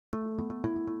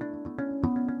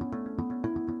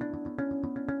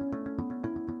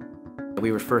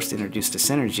We were first introduced to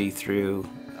Synergy through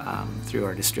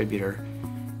our distributor,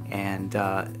 and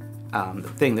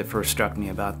the thing that first struck me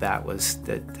about that was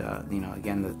that,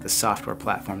 again, the software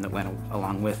platform that went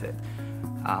along with it.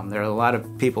 There are a lot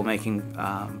of people making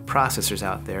processors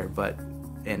out there, but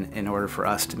in order for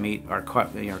us to meet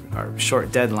our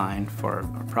short deadline for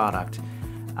our product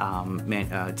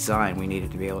design, we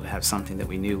needed to be able to have something that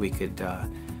we knew we could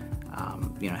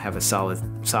have a solid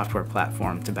software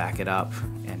platform to back it up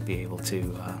and be able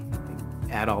to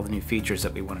add all the new features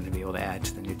that we wanted to be able to add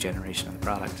to the new generation of the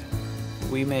product.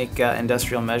 We make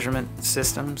industrial measurement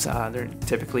systems. They're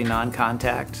typically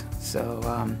non-contact, so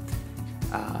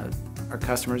our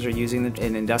customers are using them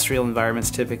in industrial environments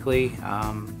typically,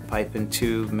 pipe and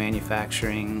tube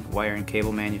manufacturing, wire and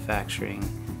cable manufacturing,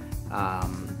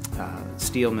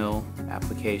 steel mill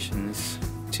applications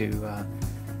to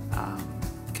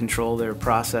control their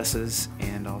processes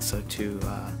and also to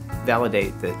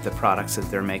validate that the products that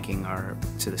they're making are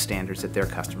to the standards that their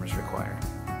customers require.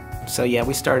 So yeah,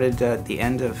 we started at the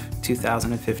end of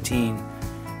 2015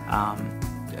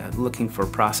 looking for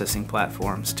processing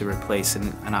platforms to replace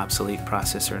an obsolete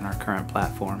processor in our current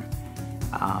platform.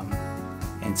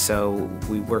 And so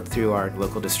we worked through our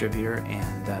local distributor,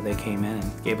 and they came in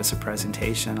and gave us a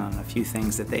presentation on a few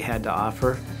things that they had to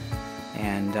offer.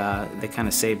 And they kind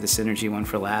of saved the Synergy one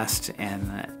for last,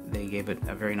 and they gave it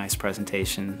a very nice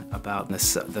presentation about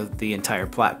the entire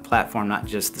platform, not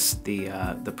just the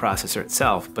processor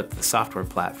itself, but the software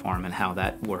platform and how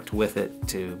that worked with it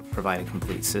to provide a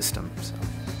complete system. So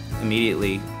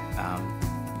immediately,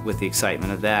 with the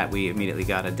excitement of that, we immediately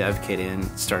got a dev kit in,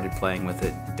 started playing with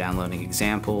it, downloading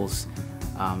examples,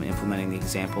 implementing the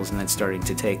examples, and then starting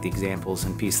to take the examples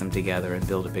and piece them together and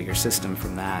build a bigger system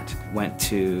from that. Went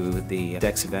to the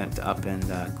DEX event up in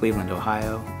Cleveland,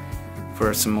 Ohio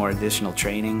for some more additional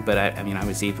training, but I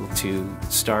was able to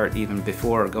start even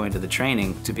before going to the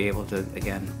training to be able to,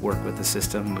 again, work with the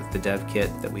system with the dev kit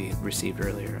that we had received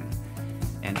earlier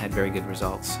and had very good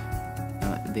results.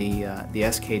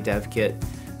 The SK dev kit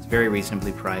is very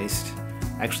reasonably priced.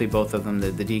 Actually, both of them,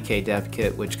 the DK dev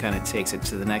kit, which kind of takes it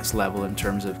to the next level in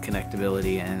terms of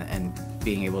connectability and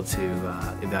being able to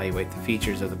evaluate the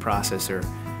features of the processor,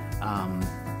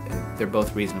 they're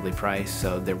both reasonably priced,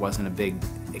 so there wasn't a big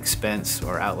expense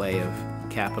or outlay of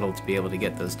capital to be able to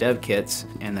get those dev kits,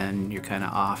 and then you're kind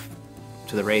of off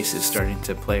to the races starting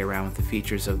to play around with the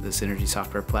features of the Synergy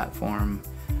software platform,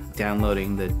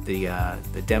 downloading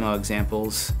the demo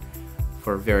examples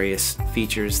for various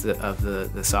features of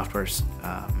the software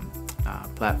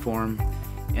platform,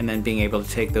 and then being able to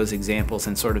take those examples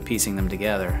and sort of piecing them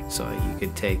together. So you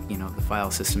could take, the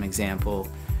file system example,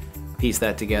 piece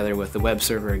that together with the web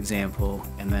server example,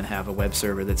 and then have a web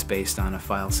server that's based on a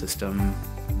file system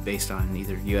based on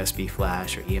either USB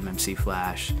flash or eMMC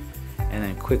flash, and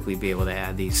then quickly be able to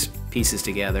add these pieces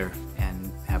together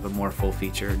and have a more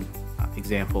full-featured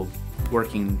example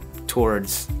working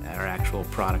towards our actual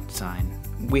product design.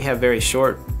 We have very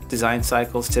short design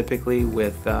cycles typically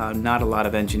with not a lot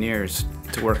of engineers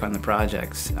to work on the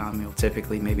projects. You'll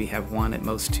typically maybe have one, at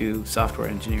most two software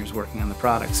engineers working on the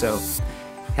product. So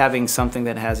having something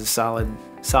that has a solid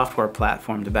software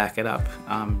platform to back it up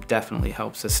definitely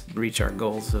helps us reach our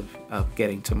goals of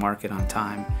getting to market on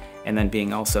time, and then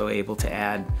being also able to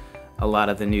add a lot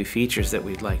of the new features that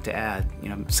we'd like to add,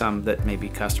 some that maybe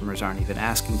customers aren't even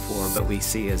asking for, but we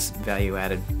see as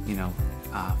value-added,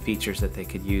 features that they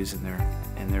could use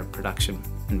in their production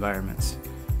environments.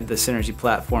 The Synergy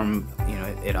platform,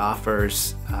 it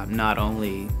offers not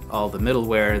only all the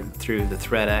middleware through the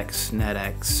ThreadX,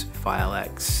 NetX,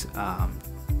 FileX,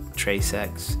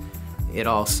 TraceX, it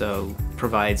also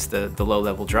provides the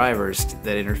low-level drivers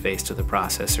that interface to the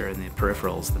processor and the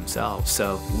peripherals themselves,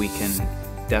 so we can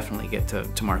definitely get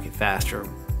to market faster,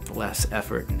 less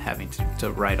effort in having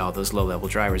to write all those low-level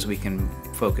drivers. We can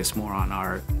focus more on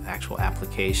our actual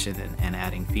application and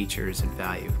adding features and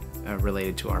value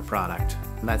related to our product.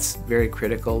 And that's very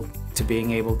critical to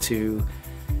being able to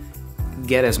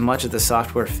get as much of the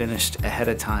software finished ahead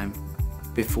of time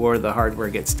before the hardware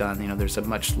gets done. There's a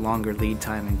much longer lead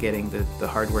time in getting the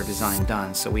hardware design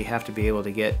done, so we have to be able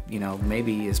to get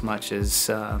maybe as much as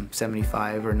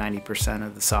 75 or 90%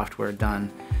 of the software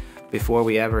done before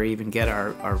we ever even get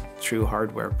our true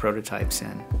hardware prototypes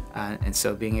in. And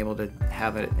so being able to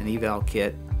have an eval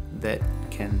kit that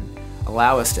can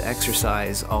allow us to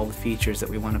exercise all the features that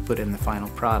we want to put in the final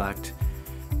product,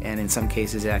 and in some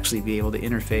cases actually be able to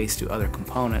interface to other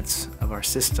components of our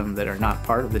system that are not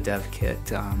part of the dev kit,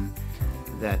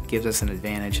 that gives us an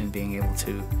advantage in being able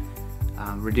to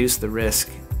reduce the risk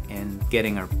in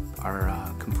getting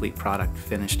our complete product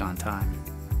finished on time.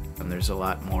 And there's a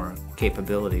lot more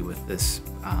capability with this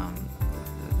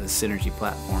the Synergy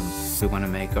platform. We want to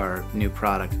make our new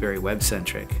product very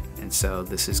web-centric, and so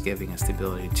this is giving us the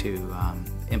ability to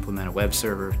implement a web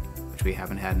server, which we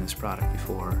haven't had in this product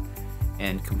before,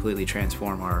 and completely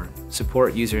transform our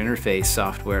support user interface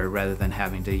software. Rather than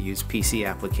having to use PC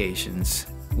applications,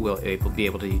 we'll be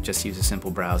able to just use a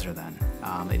simple browser then.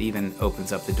 It even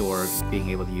opens up the door of being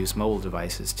able to use mobile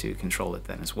devices to control it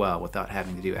then as well, without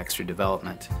having to do extra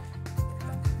development.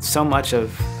 So much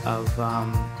of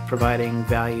providing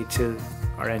value to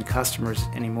our end customers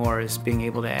anymore is being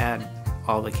able to add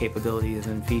all the capabilities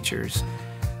and features.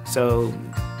 So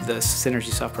the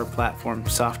Synergy software platform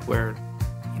software,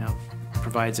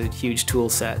 provides a huge tool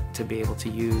set to be able to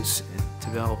use in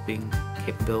developing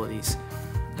capabilities.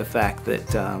 The fact that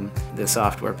the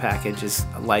software package is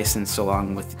licensed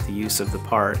along with the use of the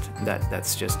part,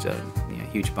 that's just a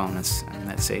huge bonus, and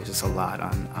that saves us a lot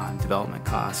on development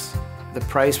costs. The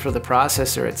price for the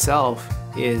processor itself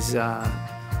is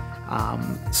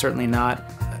certainly not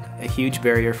a huge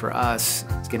barrier for us.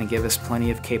 It's going to give us plenty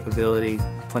of capability,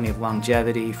 plenty of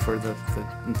longevity for the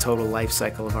total life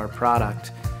cycle of our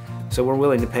product. So we're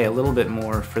willing to pay a little bit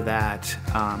more for that.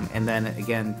 And then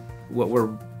again, what we're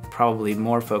probably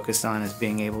more focused on is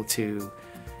being able to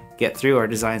get through our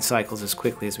design cycles as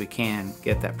quickly as we can,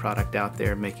 get that product out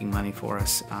there making money for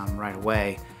us right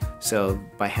away. So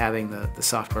by having the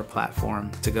software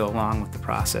platform to go along with the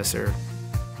processor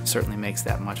certainly makes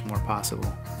that much more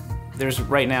possible. There's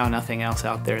right now nothing else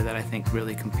out there that I think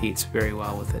really competes very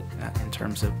well with it in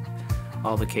terms of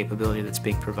all the capability that's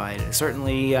being provided.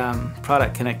 Certainly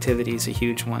product connectivity is a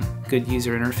huge one. Good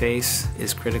user interface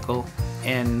is critical,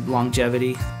 and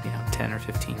longevity, 10 or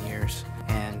 15 years.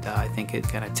 And I think it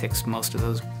kind of ticks most of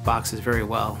those boxes very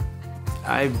well.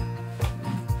 I'm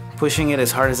pushing it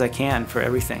as hard as I can for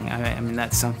everything. I mean,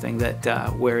 that's something that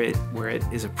where it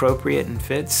is appropriate and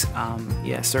fits,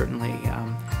 yeah, certainly.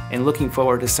 And looking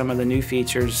forward to some of the new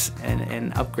features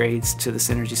and upgrades to the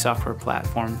Synergy software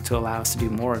platform to allow us to do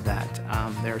more of that.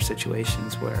 There are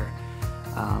situations where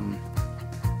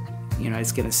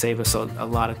it's going to save us a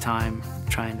lot of time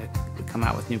trying to come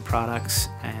out with new products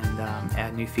and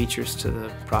add new features to the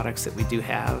products that we do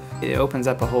have. It opens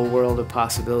up a whole world of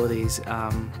possibilities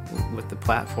with the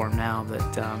platform now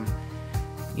that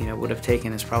would have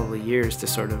taken us probably years to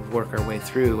sort of work our way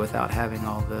through without having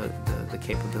all the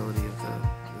capability of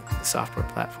the software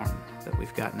platform that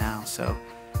we've got now. So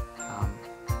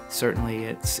certainly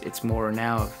it's more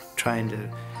now of trying to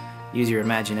use your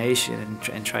imagination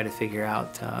and try to figure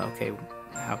out, okay,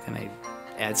 how can I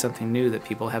add something new that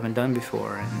people haven't done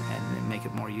before and make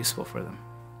it more useful for them.